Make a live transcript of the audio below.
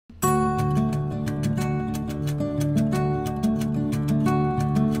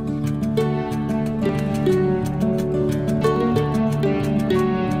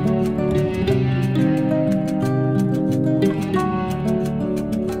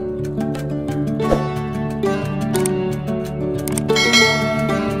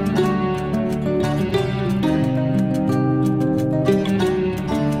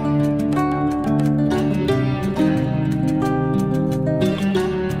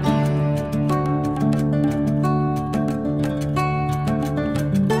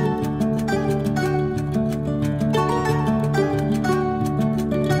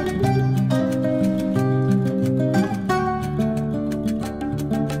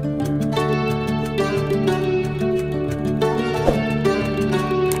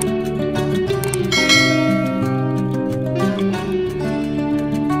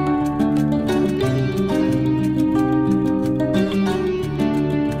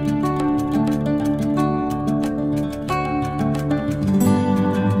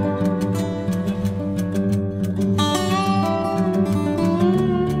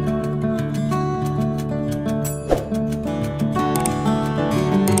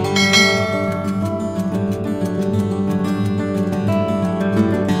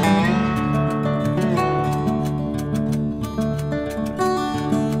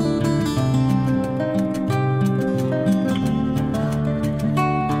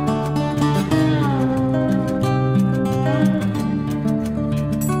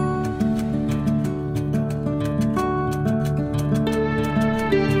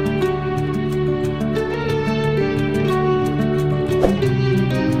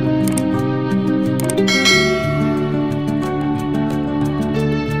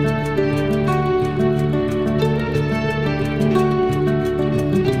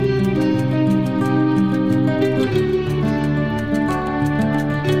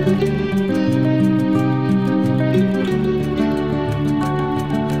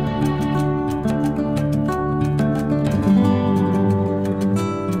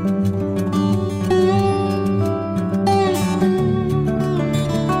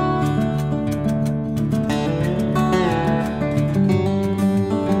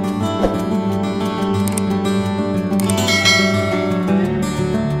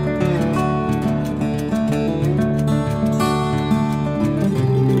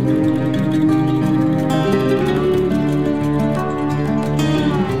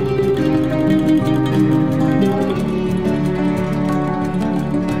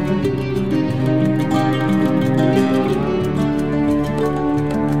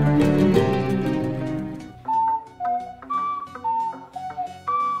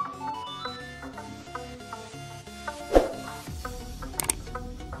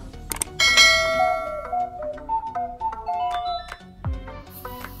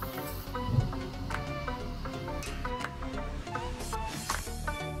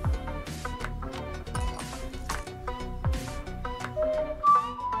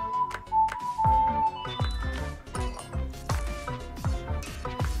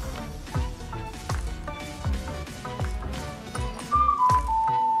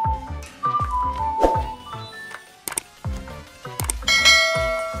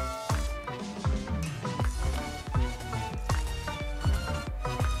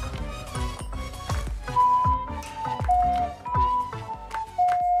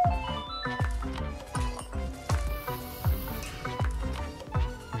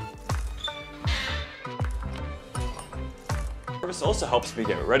Jarvis also helps me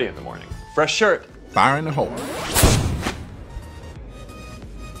get ready in the morning. Fresh shirt. Fire in the hole.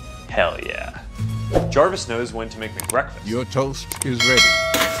 Hell yeah. Jarvis knows when to make me breakfast. Your toast is ready.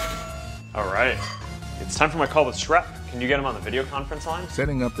 Alright. It's time for my call with Shrek. Can you get him on the video conference line?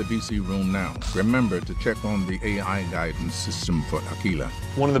 Setting up the VC room now. Remember to check on the AI guidance system for Aquila.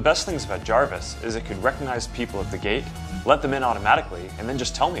 One of the best things about Jarvis is it could recognize people at the gate, let them in automatically, and then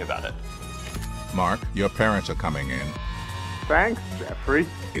just tell me about it. Mark, your parents are coming in. Thanks, Jeffrey.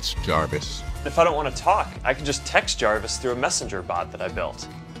 It's Jarvis. If I don't want to talk, I can just text Jarvis through a messenger bot that I built.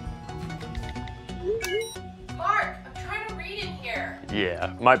 Mark, I'm trying to read in here.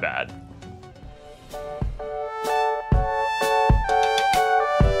 Yeah, my bad.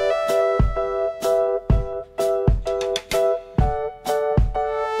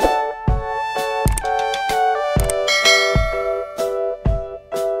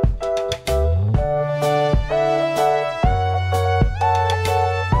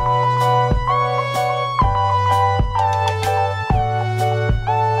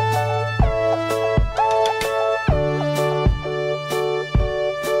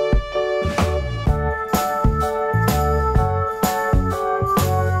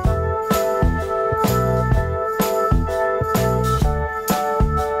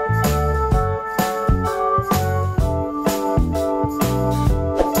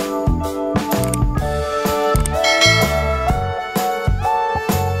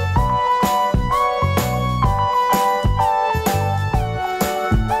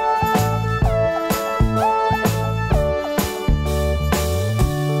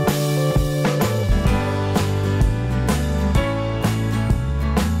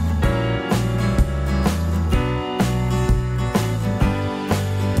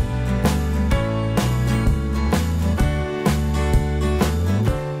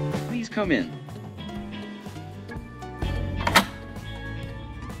 Come in.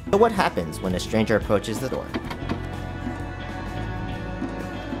 So what happens when a stranger approaches the door?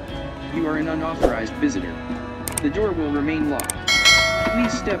 You are an unauthorized visitor. The door will remain locked.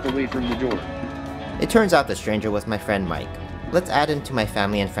 Please step away from the door. It turns out the stranger was my friend Mike. Let's add him to my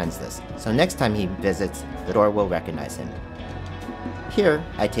family and friends list, so next time he visits, the door will recognize him. Here,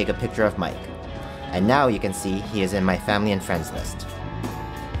 I take a picture of Mike. And now you can see he is in my family and friends list.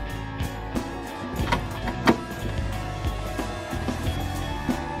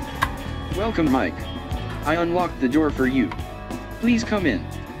 Welcome, Mike. I unlocked the door for you. Please come in.